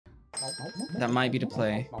That might be the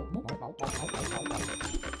play.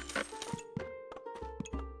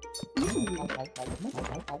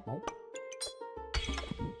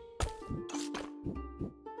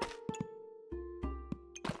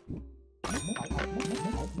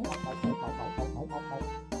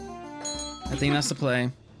 I think that's the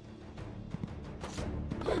play.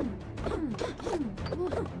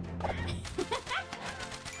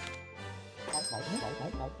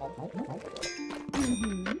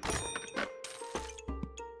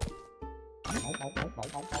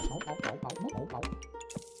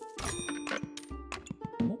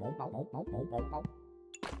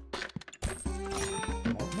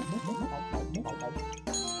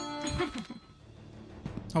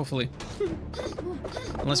 Hopefully.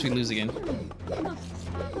 Unless we lose again.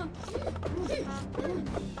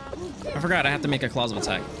 I forgot I have to make a claws of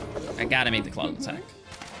attack. I gotta make the claws of attack.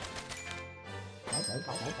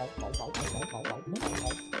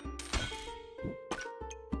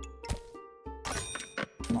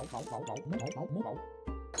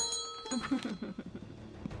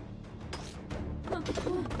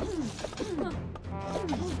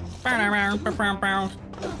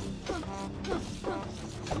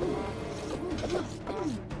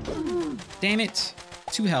 Damn it.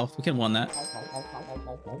 2 health. We could have won that.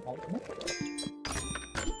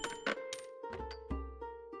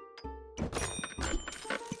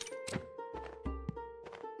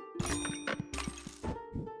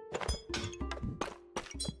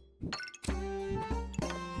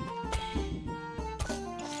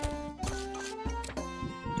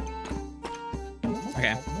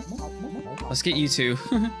 Okay. Let's get you two.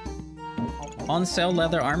 On sale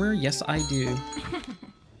leather armor? Yes, I do.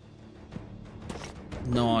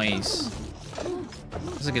 Nice.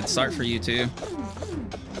 That's a good start for you two.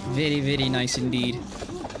 Very, very nice indeed.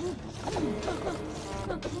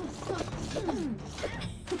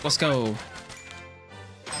 Let's go.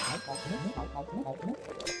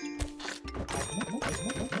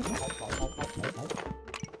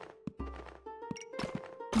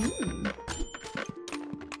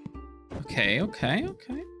 Okay, okay,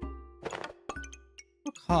 okay.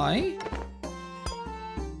 Okay.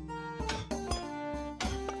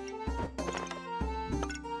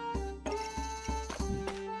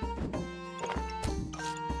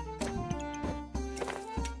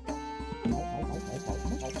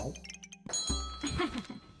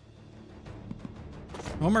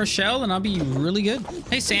 One more shell and I'll be really good.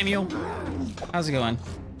 Hey, Samuel. How's it going?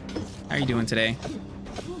 How are you doing today?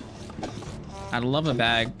 I'd love a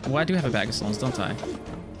bag. Well, I do have a bag of stones, don't I?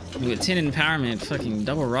 With 10 empowerment, fucking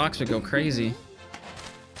double rocks would go crazy.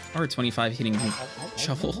 Or 25 hitting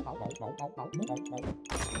shuffle.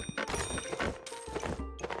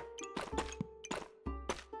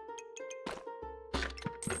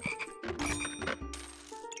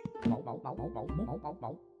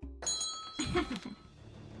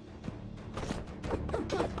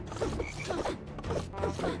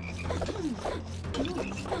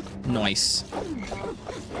 Nice.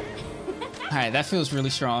 Alright, that feels really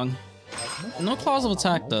strong. No claws of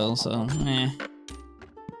attack though, so eh.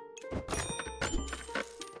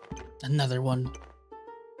 Another one.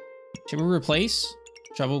 Should we replace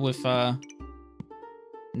Trouble with nah.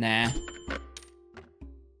 I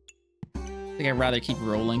think I'd rather keep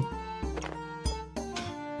rolling.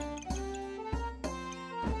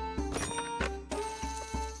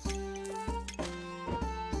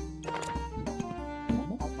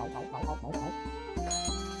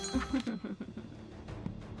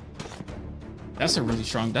 That's a really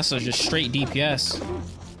strong, that's a just straight DPS.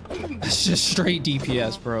 That's just straight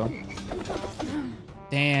DPS, bro.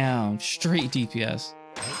 Damn, straight DPS.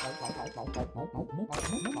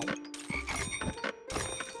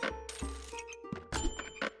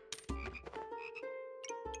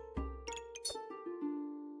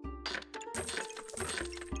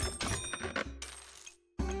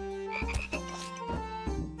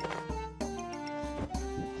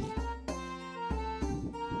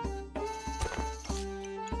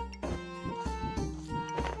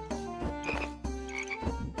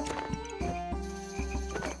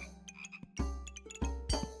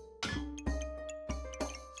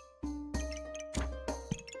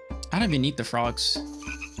 I don't even need the frogs.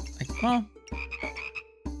 Like, well,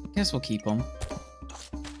 I guess we'll keep them.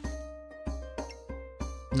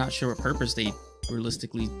 Not sure what purpose they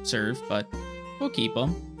realistically serve, but we'll keep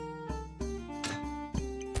them.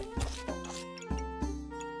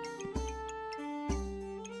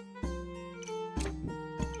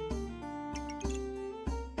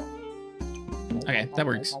 Okay, that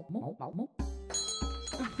works.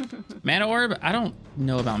 Mana orb? I don't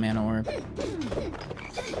know about mana orb.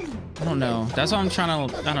 I don't know. That's why I'm trying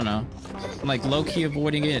to, I don't know. I'm like low-key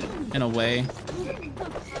avoiding it in a way.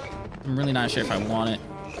 I'm really not sure if I want it.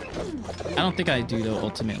 I don't think I do though,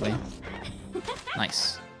 ultimately.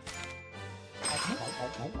 Nice.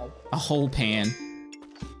 A whole pan.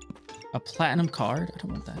 A platinum card? I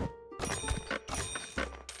don't want that.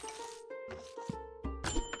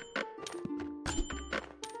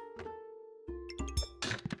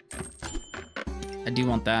 I do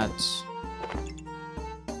want that.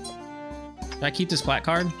 Should I keep this plat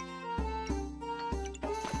card?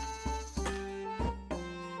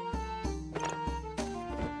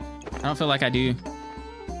 I don't feel like I do.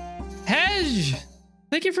 Hedge!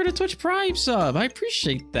 Thank you for the Twitch Prime sub. I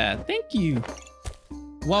appreciate that. Thank you.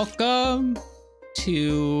 Welcome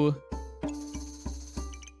to...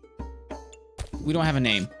 We don't have a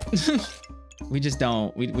name. We just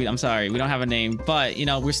don't. I'm sorry. We don't have a name. But, you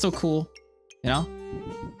know, we're still cool. You know?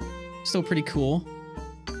 Still pretty cool.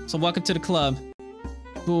 So welcome to the club.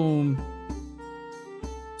 Boom.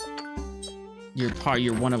 You're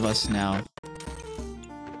one of us now.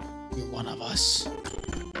 You're one of us.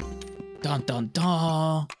 Dun dun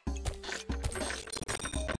dun.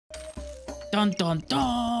 Dun dun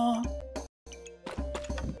dun.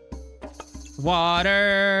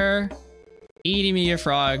 Water. Eating me a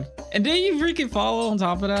frog. And then you freaking follow on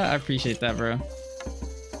top of that? I appreciate that, bro.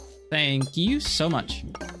 Thank you so much.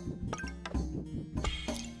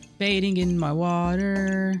 Bathing in my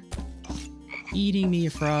water. Eating me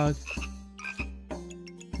a frog.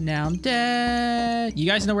 Now I'm dead. You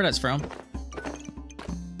guys know where that's from?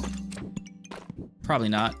 Probably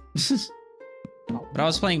not. But I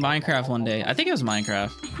was playing Minecraft one day. I think it was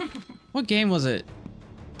Minecraft. What game was it?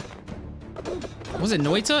 Was it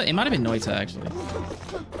Ʇᴏ? It might have been Ʇᴏ, actually.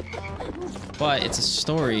 But it's a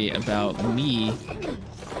story about me,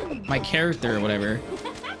 my character or whatever.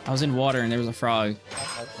 I was in water and there was a frog.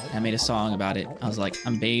 I made a song about it. I was like,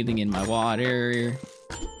 I'm bathing in my water,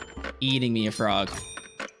 eating me a frog.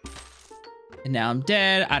 And now I'm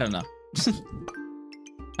dead. I don't know.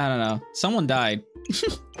 I don't know. Someone died.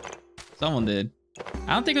 Someone did.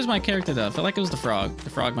 I don't think it was my character though. I feel like it was the frog. The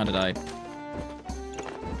frog might have died.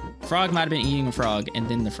 Frog might have been eating a frog and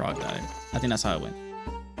then the frog died. I think that's how it went.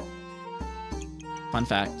 Fun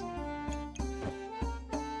fact.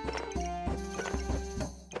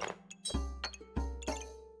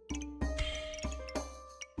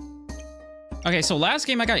 Okay, so last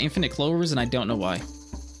game I got infinite clovers and I don't know why.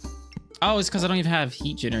 Oh, it's because I don't even have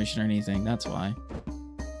heat generation or anything. That's why.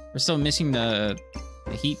 We're still missing the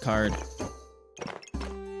heat card.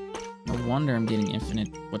 No wonder I'm getting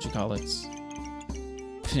infinite, whatchamacallits.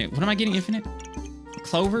 Infinite, what am I getting infinite?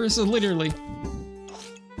 Clovers, literally.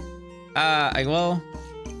 Well.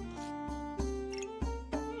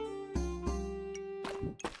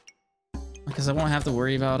 Because I won't have to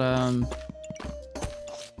worry about,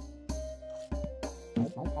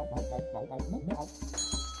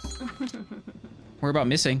 We're about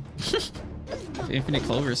missing. Infinite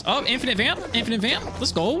clovers. Oh, infinite vamp! Infinite vamp!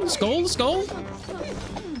 Let's go! Let's go! Let's go!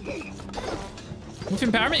 With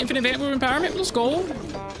empowerment, infinite vamp with empowerment. Let's go!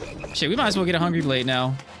 Shit, we might as well get a hungry blade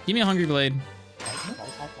now. Give me a hungry blade.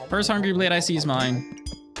 First hungry blade I see is mine.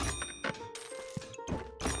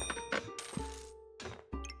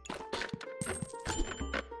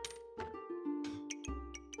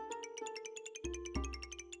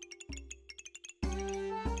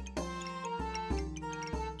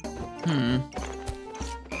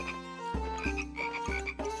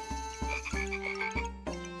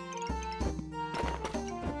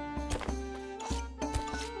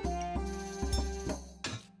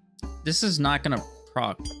 This is not gonna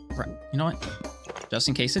proc. You know what? Just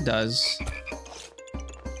in case it does,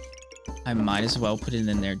 I might as well put it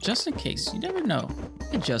in there just in case. You never know.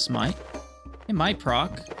 It just might. It might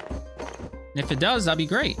proc. And if it does, that'd be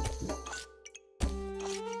great.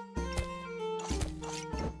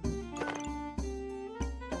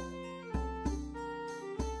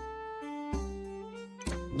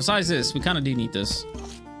 Besides this, we kind of do need this.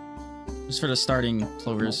 Just for the starting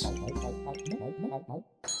clovers.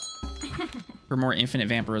 For more infinite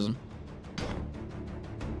vampirism.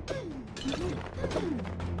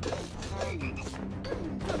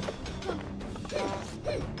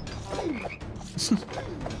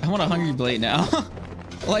 I want a hungry blade now.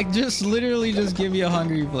 Like, just literally just give me a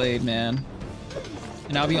hungry blade, man.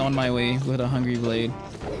 And I'll be on my way with a hungry blade.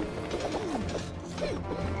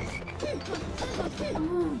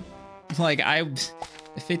 Like,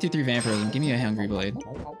 53 vampirism, give me a hungry blade.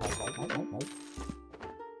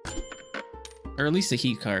 Or at least a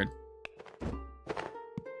heat card.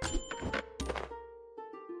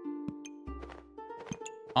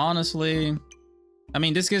 Honestly, I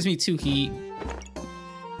mean, this gives me 2 heat.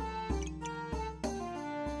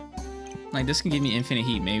 Like, this can give me infinite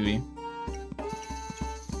heat, maybe.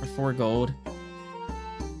 Or 4 gold.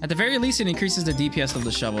 At the very least, it increases the DPS of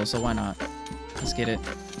the shovel, so why not? Let's get it.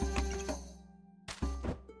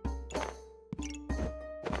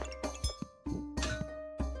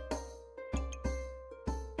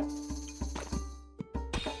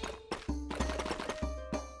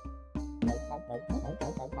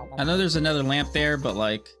 I know there's another lamp there, but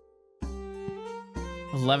like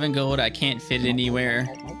 11 gold, I can't fit it anywhere.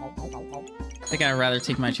 I think I'd rather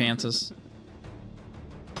take my chances.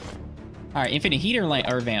 All right, infinite heat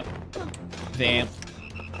or vamp? Vamp.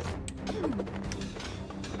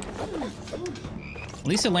 At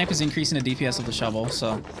least the lamp is increasing the DPS of the shovel,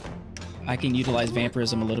 so I can utilize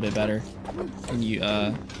vampirism a little bit better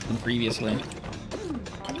than previously.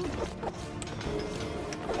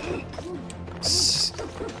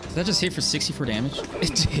 Did that just hit for 64 damage?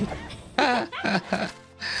 It did.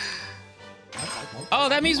 Oh,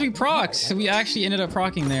 that means we procced. So we actually ended up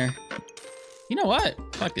procking there. You know what?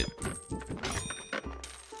 Fuck it.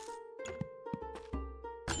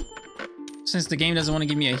 Since the game doesn't want to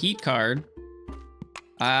give me a heat card,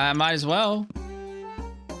 I might as well.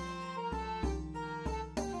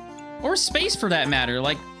 Or space for that matter.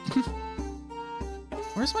 Like,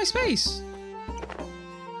 where's my space?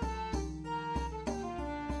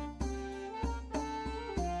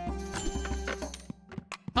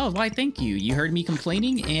 Oh, why, thank you. You heard me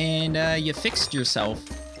complaining and you fixed yourself.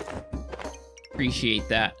 Appreciate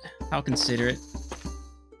that. How considerate.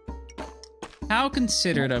 How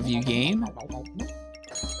considerate of you, game.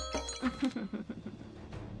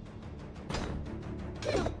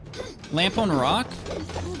 Lamp on rock?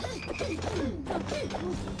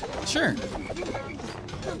 Sure.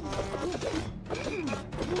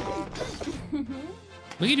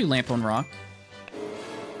 We can do lamp on rock.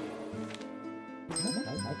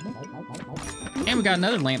 And we got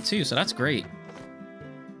another lamp too, so that's great.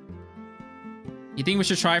 You think we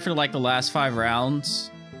should try for like the last 5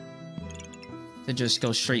 rounds to just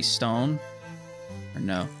go straight stone? Or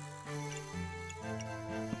no?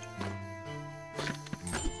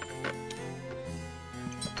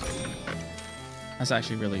 That's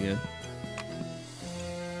actually really good.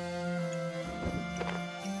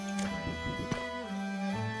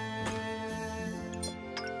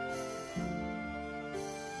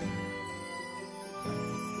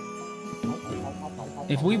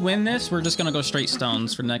 If we win this, we're just gonna go straight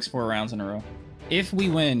stones for the next 4 rounds in a row. If we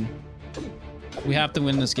win, we have to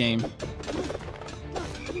win this game.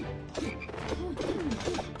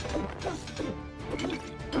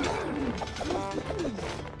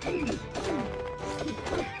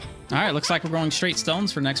 All right, looks like we're going straight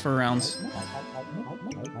stones for the next 4 rounds.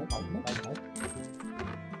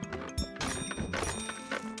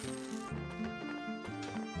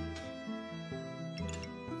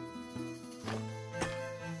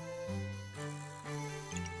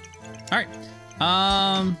 All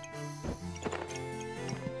right,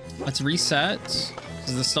 let's reset,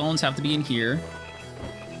 because the stones have to be in here.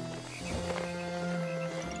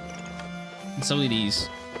 And so do these.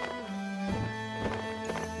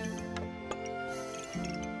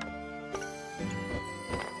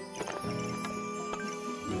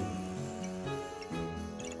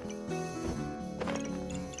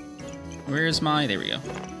 Where's my, there we go.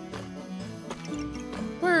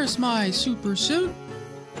 Where's my super suit?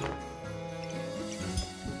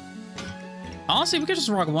 Honestly, we could just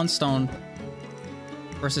rock 1 stone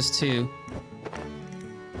versus 2.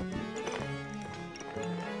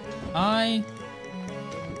 I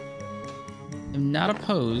am not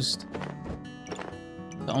opposed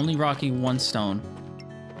to only rocking 1 stone.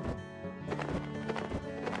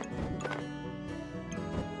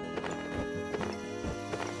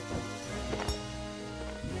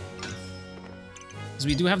 Because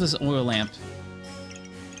we do have this oil lamp.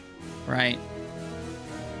 Right.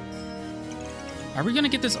 Are we gonna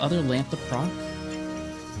get this other lamp to proc?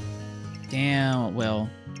 Damn, well.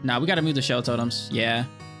 Nah, we gotta move the shell totems. Yeah.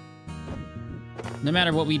 No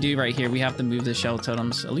matter what we do right here, we have to move the shell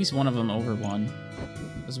totems. At least one of them over 1.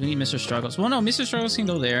 Because we need Mr. Struggles. Well, no, Mr. Struggles can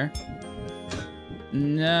go there.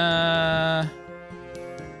 Nah.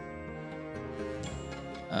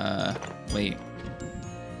 Wait.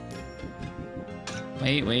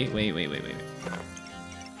 Wait.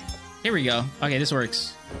 Here we go. Okay, this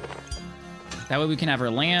works. That way we can have our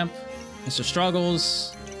lamp, Mr.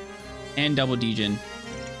 Struggles, and double degen.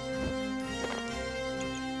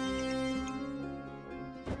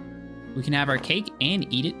 We can have our cake and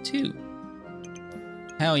eat it too.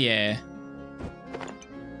 Hell yeah.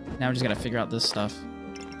 Now we just gotta figure out this stuff.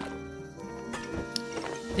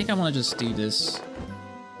 think I want to just do this.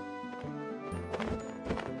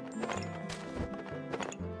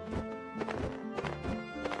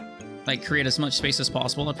 Like, create as much space as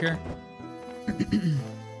possible up here.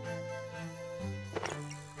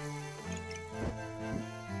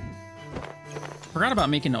 Forgot about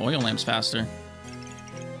making the oil lamps faster.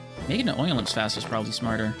 Making the oil lamps faster is probably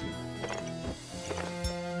smarter.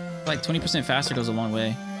 Like 20% faster goes a long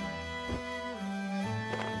way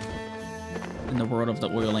in the world of the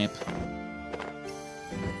oil lamp.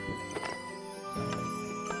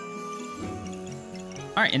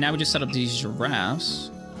 All right, and now we just set up these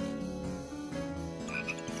giraffes.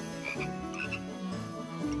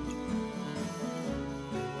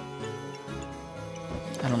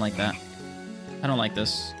 I don't like that. I don't like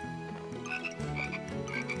this.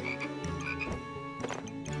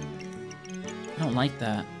 I don't like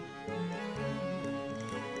that.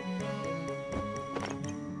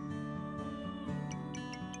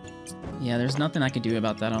 Yeah, there's nothing I could do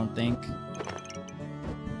about that, I don't think.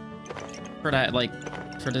 For that, like,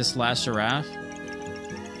 for this last giraffe.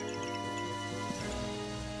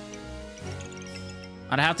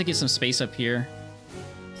 I'd have to get some space up here.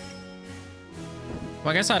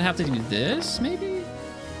 Well, I guess I'd have to do this, maybe?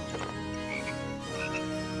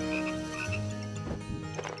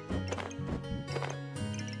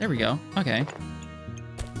 There we go. Okay.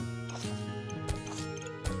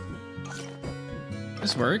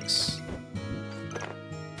 This works.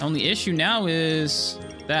 The only issue now is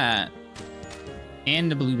that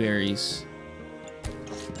and the blueberries.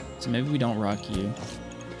 So maybe we don't rock you.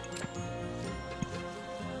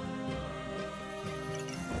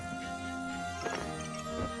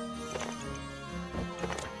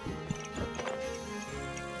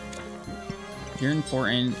 You're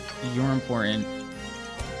important. You're important.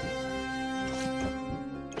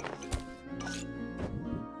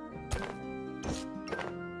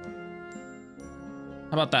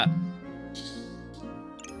 How about that?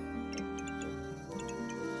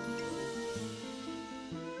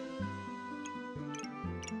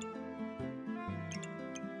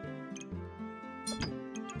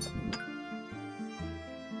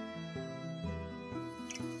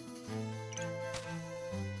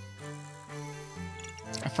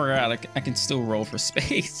 I forgot I can still roll for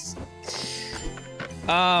space.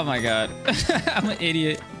 Oh my god. I'm an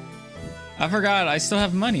idiot. I forgot I still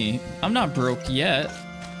have money. I'm not broke yet.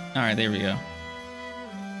 Alright, there we go.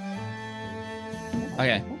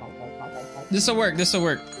 Okay. This'll work, this'll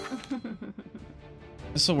work.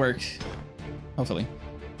 This'll work. Hopefully.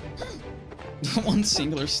 One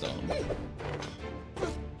singular stone.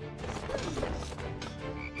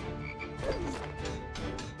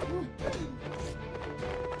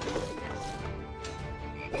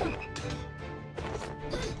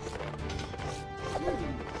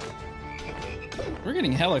 We're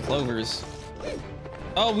getting hella clovers.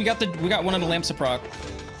 Oh, we got one of the lamps to proc.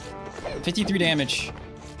 53 damage.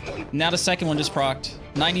 Now the second one just procced.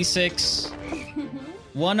 96.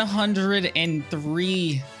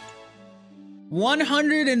 103.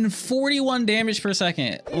 141 damage per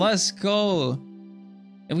second. Let's go.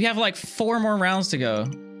 And we have like 4 more rounds to go.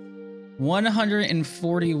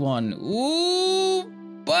 141. Ooh,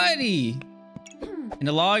 buddy. And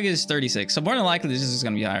the log is 36. So more than likely this is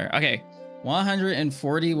gonna be higher. Okay.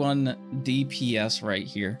 141 DPS right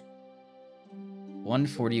here.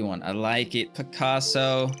 141. I like it,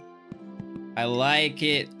 Picasso. I like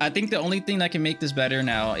it. I think the only thing that can make this better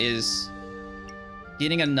now is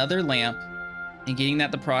getting another lamp and getting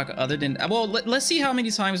that to proc other than... Well, let's see how many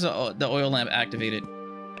times the oil lamp activated.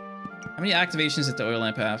 How many activations did the oil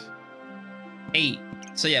lamp have? 8.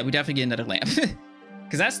 So yeah, we definitely get another lamp.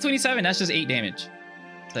 Because that's 27. That's just 8 damage.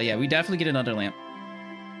 So yeah, we definitely get another lamp.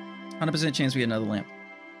 100% chance we get another lamp.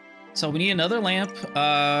 So we need another lamp.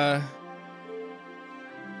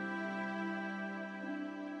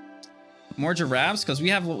 More giraffes, because we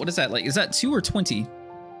have, what is that? Like, is that 2 or 20?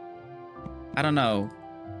 I don't know.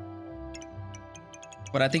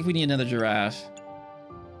 But I think we need another giraffe.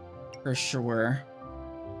 For sure.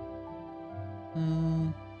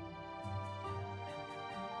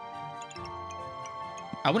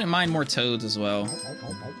 I wouldn't mind more toads as well.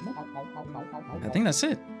 I think that's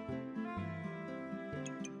it.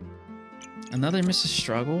 Another Mrs.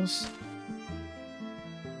 Struggles?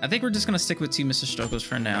 I think we're just gonna stick with 2 Mrs. Struggles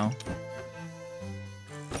for now.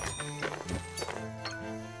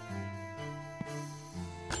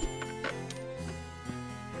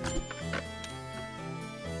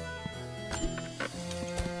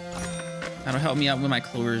 That'll help me out with my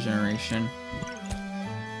clover generation.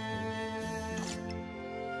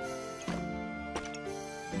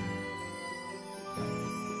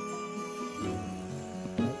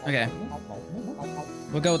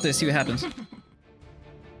 We'll go with this, see what happens.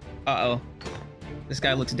 Uh-oh. This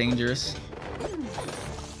guy looks dangerous.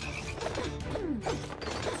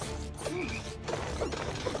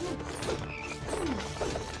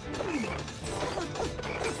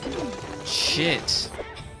 Shit.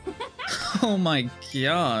 Oh my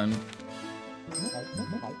god.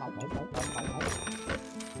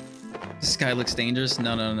 This guy looks dangerous.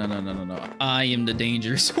 No. I am the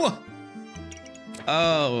dangerous one.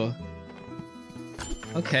 Oh.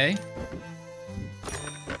 Okay.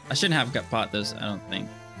 I shouldn't have bought this, I don't think.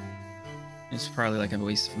 It's probably like a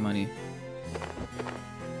waste of money.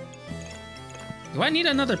 Do I need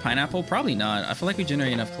another pineapple? Probably not. I feel like we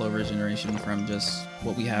generate enough clover generation from just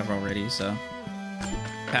what we have already, so.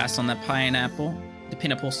 Pass on that pineapple. The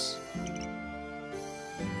pineapples.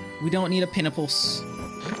 We don't need a pineapples.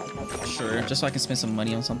 Sure, just so I can spend some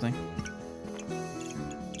money on something.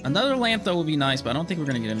 Another lamp, though, would be nice, but I don't think we're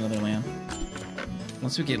gonna get another lamp.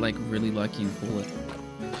 Once we get, like, really lucky and pull it.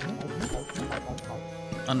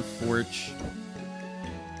 Unforge.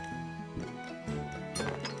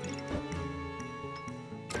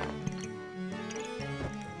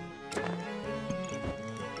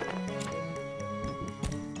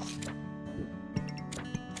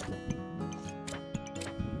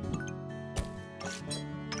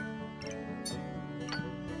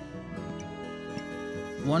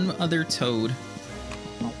 One other toad.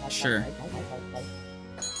 Sure.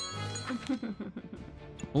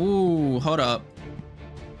 Ooh, hold up.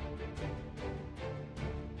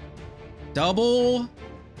 Double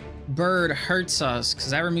bird hurts us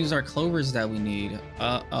because that removes our clovers that we need.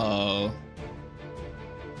 Uh-oh.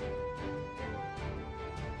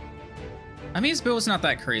 I mean, his build is not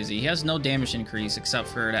that crazy. He has no damage increase except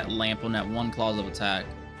for that lamp on that one clause of attack.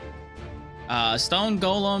 Stone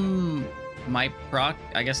Golem might proc.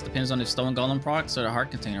 I guess it depends on if Stone Golem procs or the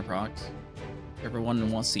Heart Container procs. Everyone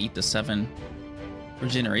wants to eat the 7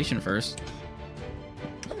 regeneration first.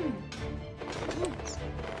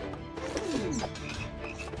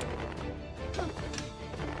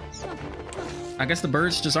 I guess the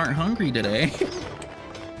birds just aren't hungry today.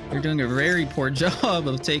 They're doing a very poor job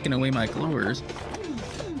of taking away my clovers.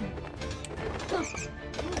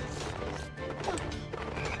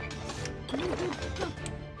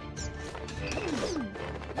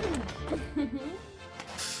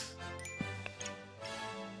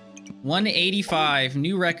 $185,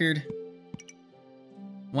 new record.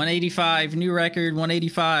 185, new record,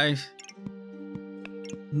 185.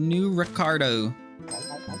 New Ricardo.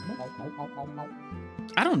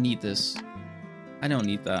 I don't need this. I don't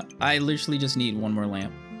need that. I literally just need one more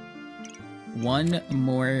lamp. One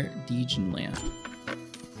more Degen lamp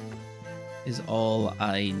is all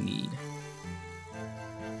I need.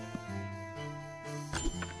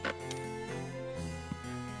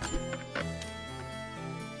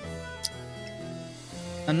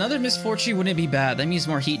 Another misfortune wouldn't be bad. That means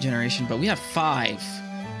more heat generation, but we have 5.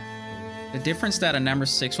 The difference that a number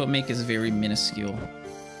 6 will make is very minuscule.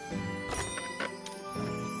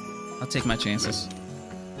 I'll take my chances.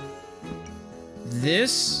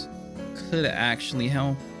 This could actually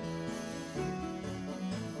help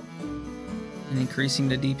in increasing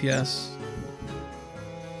the DPS.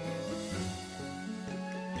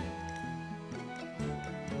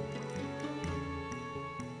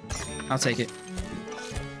 I'll take it.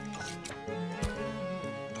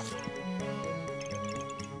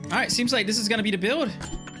 All right, seems like this is gonna be the build.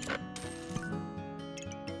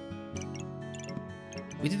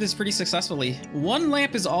 We did this pretty successfully. One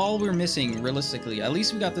lamp is all we're missing, realistically. At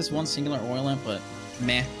least we got this one singular oil lamp, but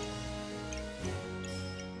meh.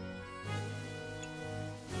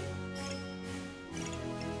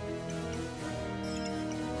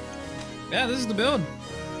 Yeah, this is the build.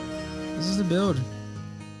 This is the build.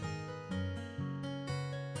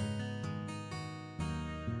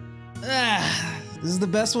 This is the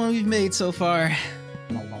best one we've made so far.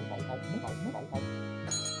 All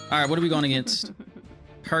right, what are we going against?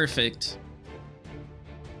 Perfect.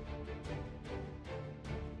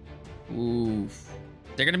 Ooh.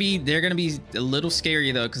 They're gonna be a little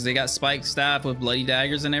scary though, because they got spiked staff with bloody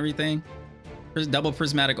daggers and everything. There's double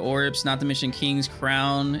prismatic orbs, not to mention King's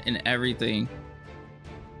Crown and everything.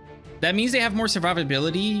 That means they have more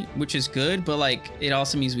survivability, which is good, but like it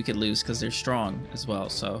also means we could lose because they're strong as well.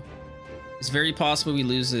 So it's very possible we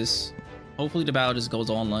lose this. Hopefully the battle just goes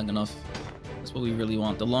on long enough. That's what we really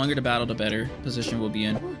want. The longer the battle, the better position we'll be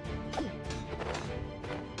in.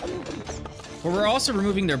 But we're also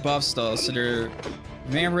removing their buffs though, so their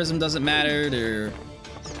vampirism doesn't matter, their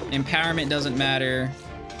empowerment doesn't matter.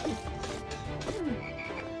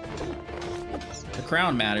 The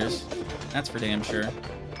crown matters. That's for damn sure.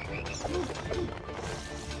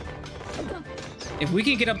 If we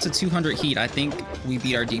can get up to 200 heat, I think we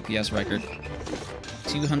beat our DPS record.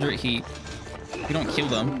 200 heat. We don't kill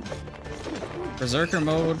them. Berserker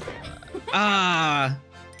mode. Ah!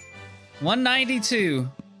 192.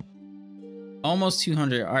 Almost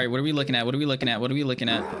 200. All right, what are we looking at? What are we looking at? What are we looking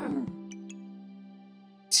at?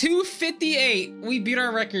 258. We beat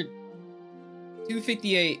our record.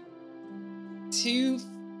 258.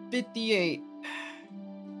 258.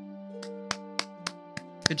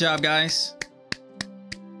 Good job, guys.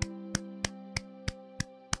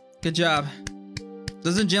 Good job.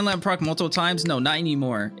 Doesn't Gen Lamp proc multiple times? No, not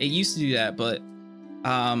anymore. It used to do that, but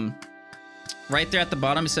right there at the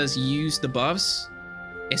bottom it says use the buffs.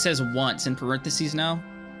 It says once in parentheses now.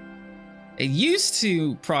 It used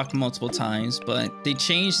to proc multiple times, but they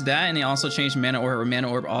changed that, and they also changed Mana Orb, where Mana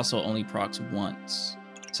Orb also only procs once.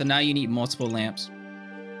 So now you need multiple lamps.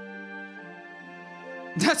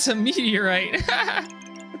 That's a meteorite.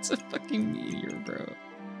 That's a fucking meteor, bro.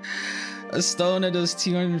 A stone that does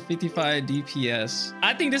 255 DPS.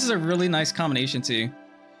 I think this is a really nice combination too.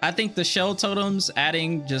 I think the shell totems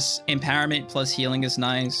adding just empowerment plus healing is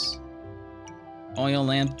nice. Oil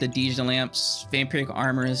lamp, the Deja lamps, vampiric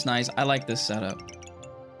armor is nice. I like this setup.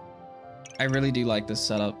 I really do like this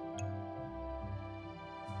setup.